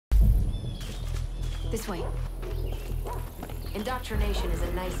This way. Indoctrination is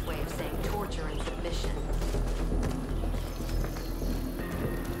a nice way of saying torture and submission.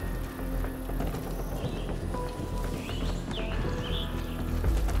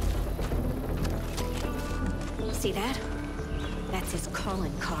 See that? That's his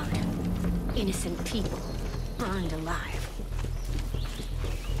calling card. Innocent people, burned alive.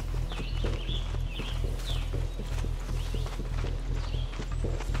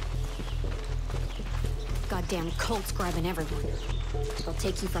 Goddamn cults grabbing everyone. They'll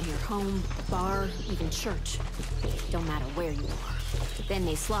take you from your home, bar, even church. Don't matter where you are. Then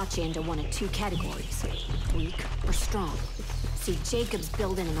they slot you into one of two categories. Weak or strong. See, Jacob's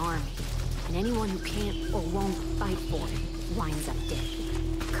building an army. And anyone who can't or won't fight for it winds up dead.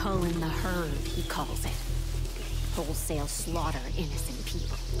 Culling the herd, he calls it. Wholesale slaughter innocent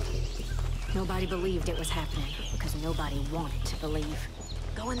people. Nobody believed it was happening, because nobody wanted to believe.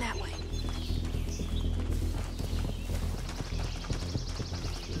 Going that way.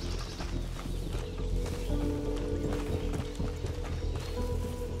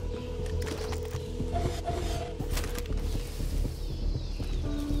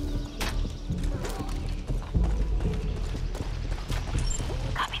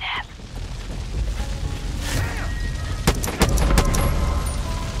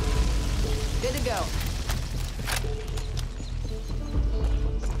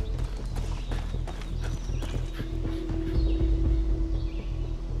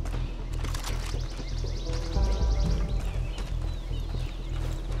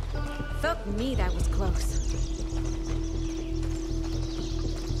 Fuck me, that was close.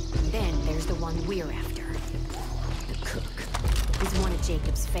 And then there's the one we're after. The cook. He's one of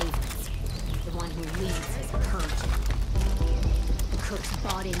Jacob's favorites. The one who leads his purging. The cook's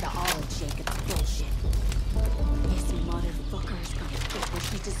bought into all of Jacob's bullshit. This motherfucker's gonna get what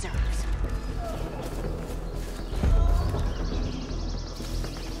he deserves.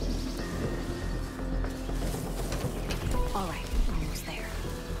 All right, almost there.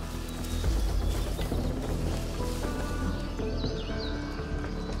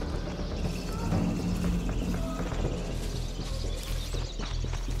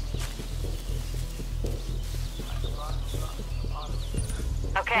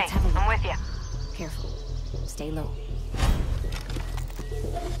 Okay, I'm with you. Careful. Stay low.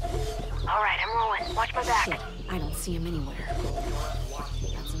 All right, I'm rolling. Watch my back. Shit, I don't see him anywhere.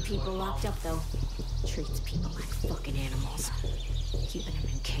 Got some people locked up, though. Treats people like fucking animals. Keeping them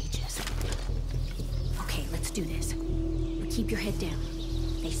in cages. Okay, let's do this. But keep your head down.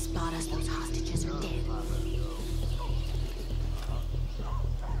 They spot us, those hostages are dead.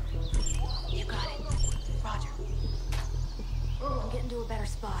 You got it. Roger. I'm getting to a better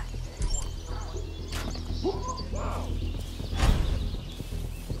spot.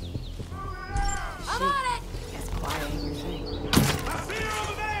 I'm on it! Guess quiet ain't your thing. I see her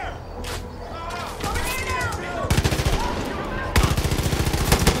over there! Over there now!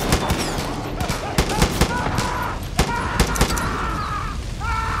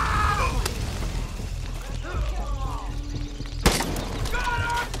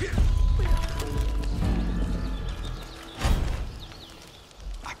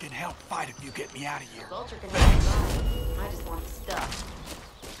 I can help fight if you get me out of here. Vulture can have mine. I just want the stuff.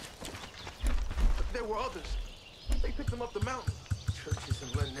 There were others. They picked them up the mountain. Church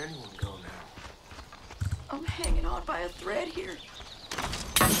isn't letting anyone go now. I'm hanging on by a thread here.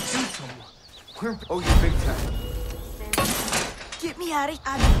 See someone. Where? Oh, you big time. Get me out of here.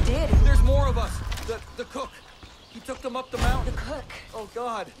 I'm dead. There's more of us. The cook. He took them up the mountain. The cook. Oh,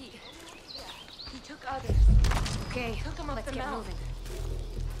 God. He took others. Okay, Took him up let's the get mountain. moving.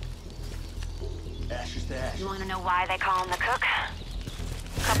 Ashes to ashes. You want to know why they call him the cook?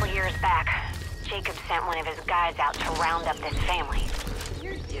 A couple years back, Jacob sent one of his guys out to round up this family.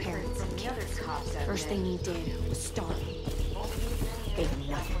 Parents and The other kids. cops out First there. thing he did was starve. Gave him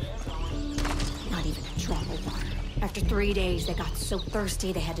nothing. Not even a drop of water. After 3 days, they got so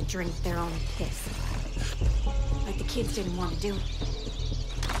thirsty they had to drink their own piss. Like the kids didn't want to do it.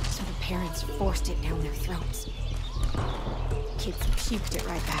 So the parents forced it down their throats. Kids puked it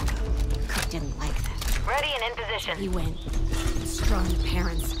right back up. Cook didn't like that. Ready and in position. He went and strung the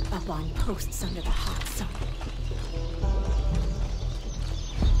parents up on posts under the hot sun.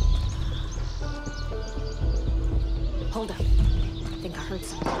 Hold up. I think I heard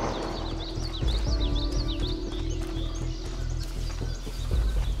something.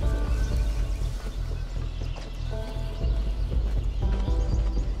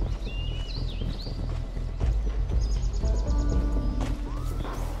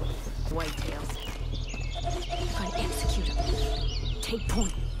 Whitetails. You're gonna execute him. Take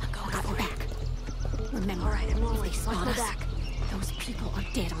point. I'll go out and back. Remember, if they spot us, those people are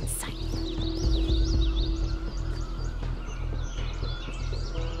dead on sight.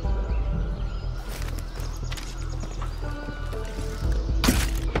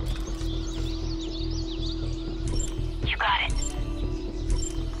 You got it.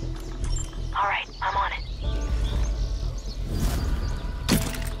 All right, I'm on it.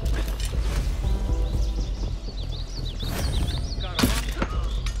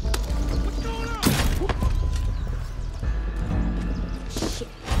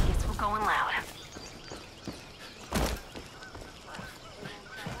 Going loud.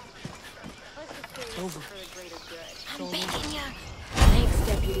 Over. I'm begging ya. Thanks,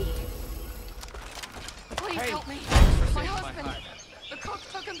 deputy. Please help me. My husband. The cook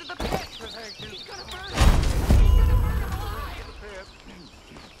took him to the pit. He's gonna burn him. He's gonna burn him alive.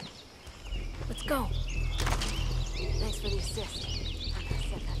 Let's go. Thanks for the assist. I'm gonna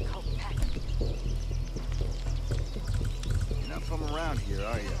set that coat back. You're not from around here,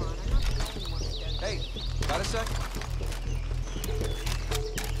 are you? Hey, got a sec?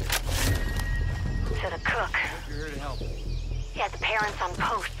 So the cook, You're here to help. he had the parents on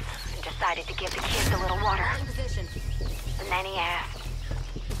posts and decided to give the kids a little water. In position. And then he asked,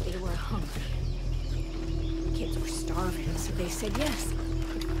 They were hungry. The kids were starving, so they said yes.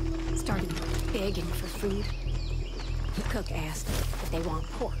 Started begging for food. The cook asked if they want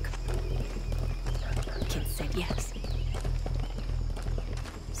pork. The kids said yes.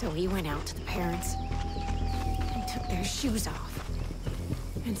 So he went out to the parents and took their shoes off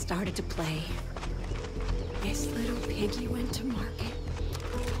and started to play. This little piggy went to market.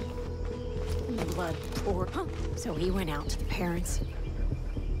 And the blood poured. So he went out to the parents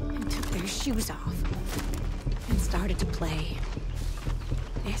and took their shoes off and started to play.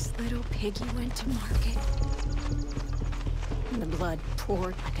 This little piggy went to market. And the blood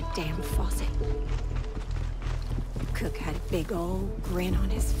poured like a damn faucet. Cook had a big old grin on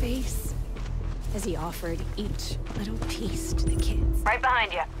his face as he offered each little piece to the kids. right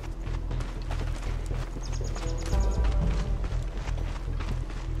behind you.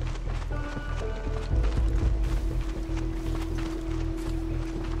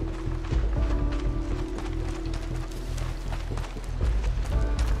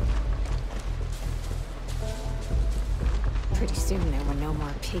 Pretty soon there were no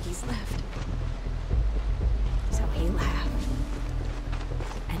more piggies left. So he laughed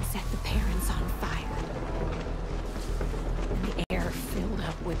and set the parents on fire. And the air filled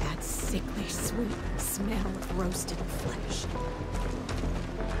up with that sickly sweet smell of roasted flesh.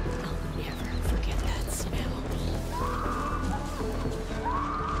 I'll never forget that smell.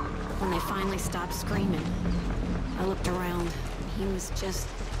 When they finally stopped screaming, I looked around and he was just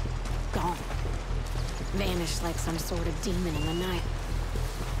gone. Vanished like some sort of demon in the night.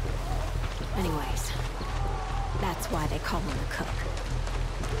 Anyways, that's why they call him the cook.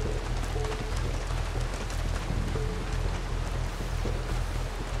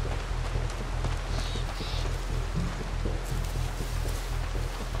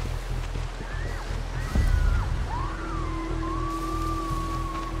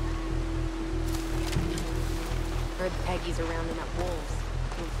 Heard Peggy's are rounding up wolves.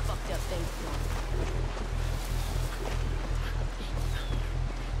 Doing fucked up things to them.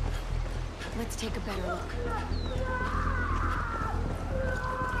 Let's take a better look.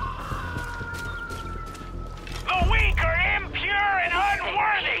 The weak are impure and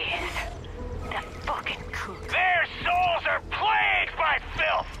unworthy! The fucking cook. Their souls are plagued by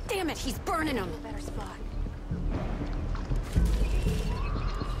filth! Damn it, he's burning them! Better spot.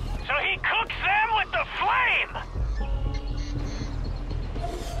 So he cooks them with the flame!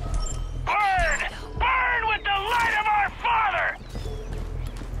 Burn! Burn with the light of our Father!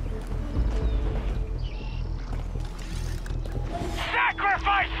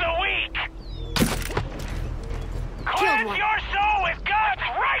 Sacrifice the weak! Cleanse one. your soul with God's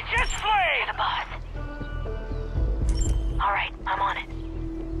righteous flame! The boss. All right, I'm on it.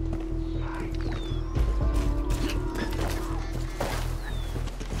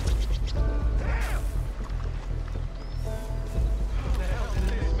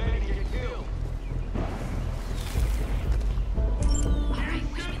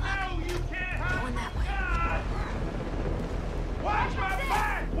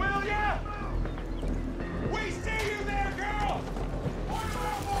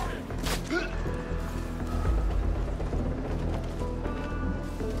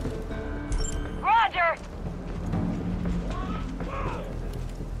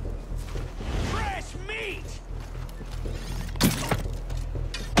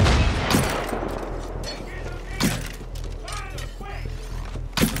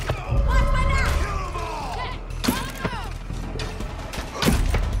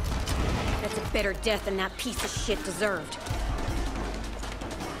 better death than that piece of shit deserved.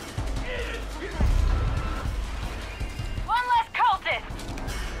 One less cultist!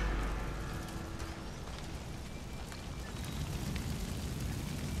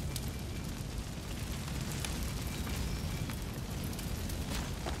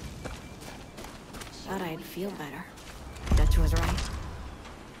 Thought I'd feel better. Dutch was right.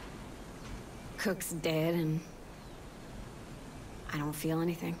 Cook's dead and I don't feel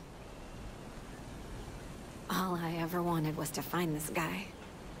anything. All I ever wanted was to find this guy.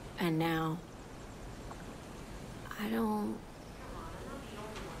 And now... I don't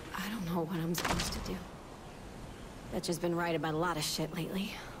know what I'm supposed to do. Dutch has been right about a lot of shit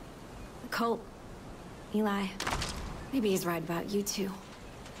lately. The cult, Eli, maybe he's right about you too.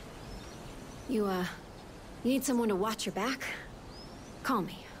 You need someone to watch your back? Call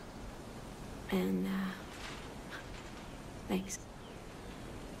me. And, thanks.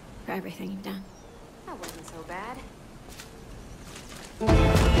 For everything you've done. That wasn't so bad.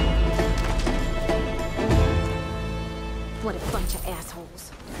 What a bunch of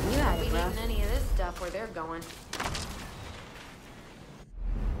assholes. You haven't eaten any of this stuff where they're going.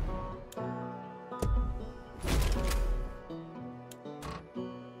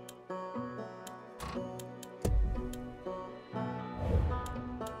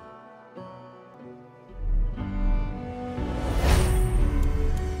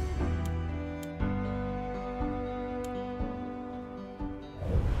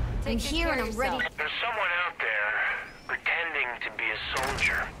 I'm here and I'm ready. There's someone out there pretending to be a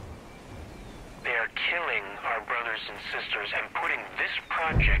soldier. They are killing our brothers and sisters and putting this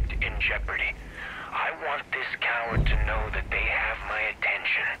project in jeopardy. I want this coward to know that they have my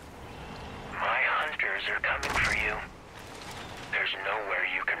attention. My hunters are coming for you. There's nowhere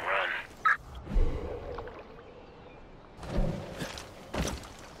you can run.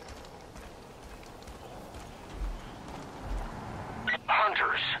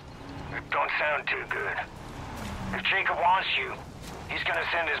 Hunters. Don't sound too good. If Jacob wants you, he's gonna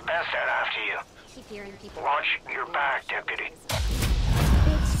send his best out after you. Keep hearing people. Watch your back, deputy.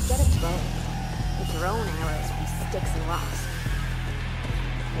 Bitch, get a bow. With your own arrows from sticks and rocks.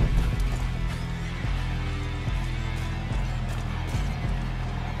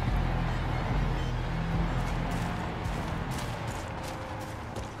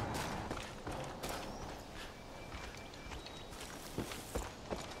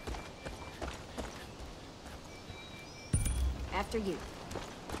 After you.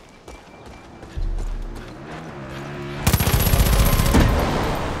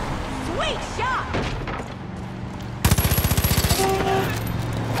 Sweet shot!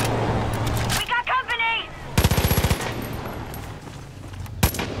 We got company!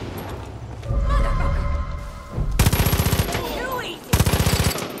 Too easy!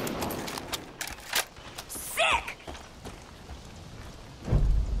 Sick!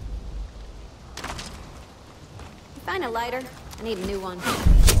 Find a lighter. I need a new one.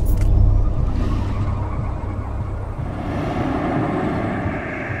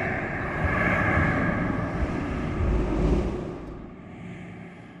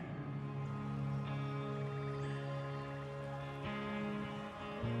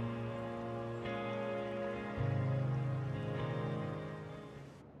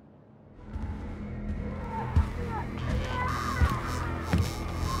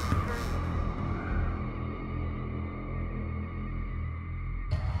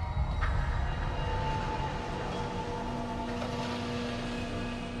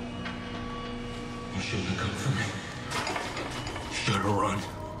 You shouldn't have come for me. Should have run.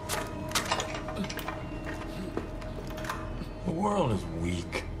 The world is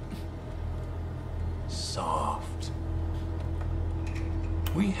weak. Soft.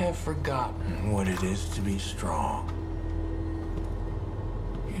 We have forgotten what it is to be strong.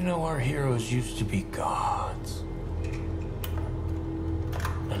 You know, our heroes used to be gods.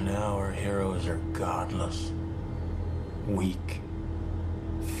 And now our heroes are godless. Weak.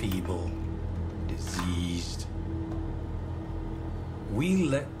 Feeble. Diseased. We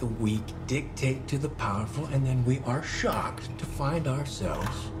let the weak dictate to the powerful, and then we are shocked to find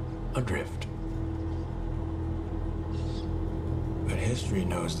ourselves adrift. But history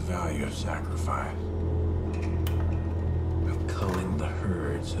knows the value of sacrifice, of culling the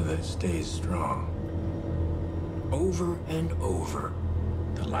herd so that it stays strong. Over and over,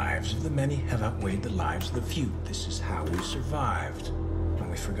 the lives of the many have outweighed the lives of the few. This is how we survived, and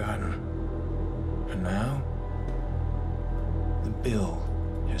we've forgotten. And now, the bill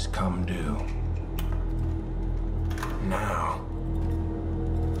has come due. Now,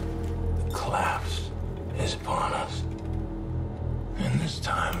 the collapse is upon us. And this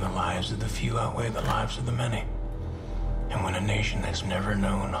time, the lives lives of the few outweigh the lives of the many. And when a nation that's never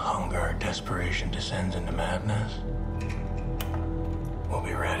known hunger or desperation descends into madness, we'll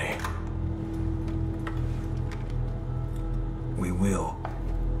be ready. We will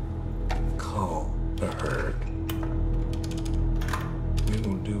cull the herd. We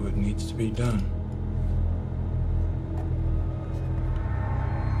will do what needs to be done.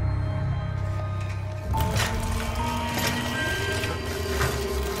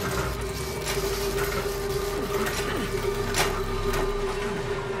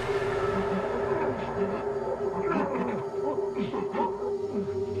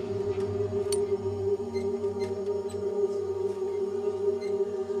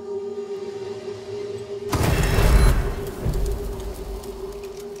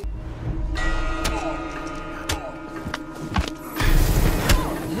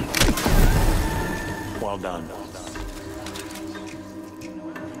 Well done.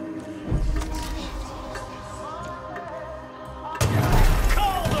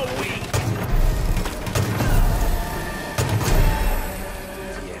 Call the weak!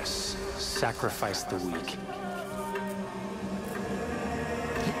 Yes, sacrifice the weak.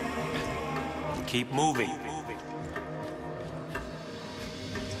 Keep moving.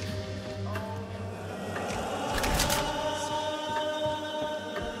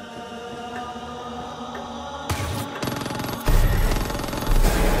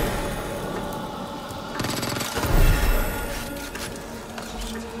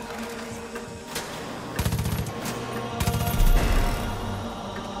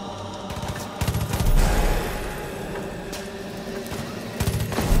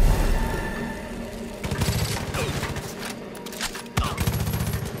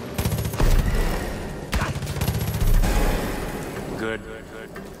 Good.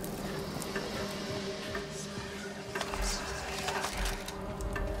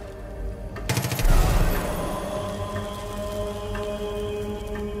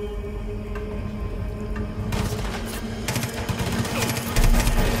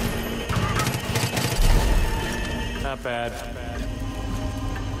 Not bad.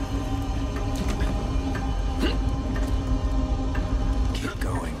 Keep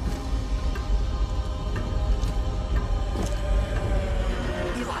going.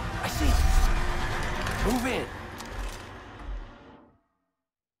 I see. Move in.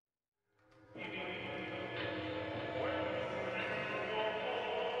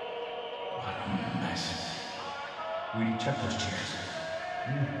 Nice. Weedy, check those chairs.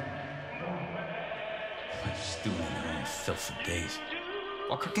 I'm stewing in their own filth for days.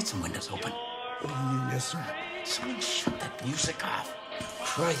 Walker, get some windows open. Yes, sir. Someone shut that music off.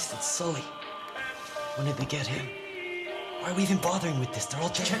 Christ, it's Sully. When did they get him? Why are we even bothering with this? They're all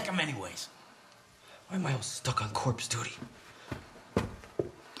dead. Check them anyways. Why am I all stuck on corpse duty?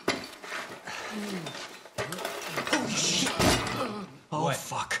 Holy shit! Oh, What?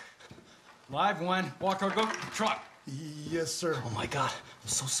 fuck. Live one. Walker, go truck. Yes, sir. Oh, my God. I'm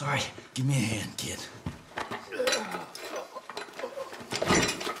so sorry. Give me a hand, kid.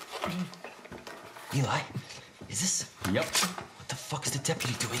 Eli, is this... Yep. What the fuck is the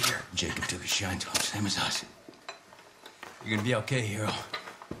deputy doing here? Jacob took his shine to him, same as us. You're gonna be okay, hero.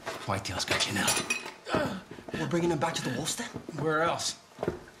 Whitetail's got you now. We're bringing him back to the wolf's den? Where else?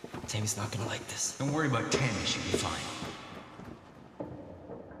 Tammy's not gonna like this. Don't worry about Tammy, she'll be fine.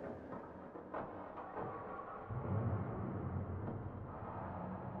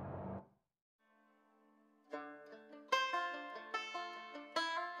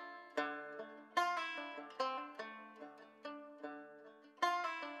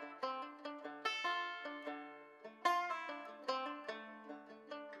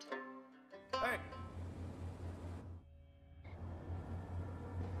 Hey!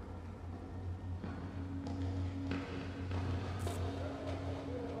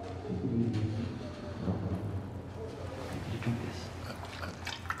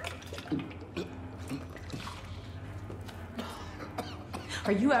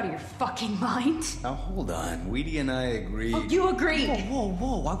 Are you out of your fucking mind? Now hold on. Weedy and I agreed. Oh, you agreed! Whoa,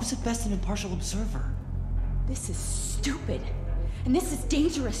 whoa, whoa. I was at best an impartial observer. This is stupid. And this is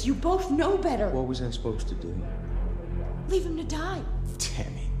dangerous. You both know better. What was I supposed to do? Leave him to die.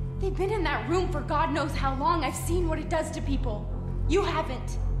 Tammy. They've been in that room for God knows how long. I've seen what it does to people. You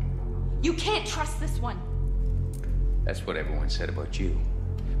haven't. You can't trust this one. That's what everyone said about you.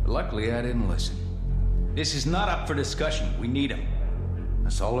 But luckily, I didn't listen. This is not up for discussion. We need him.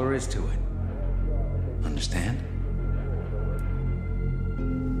 That's all there is to it. Understand?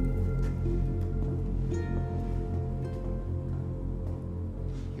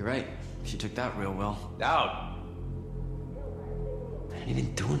 You're right. She took that real well. Out. I didn't He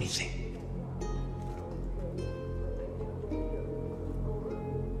didn't do anything.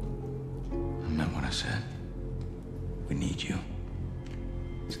 I meant what I said. We need you.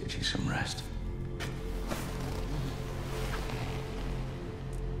 Let's get you some rest.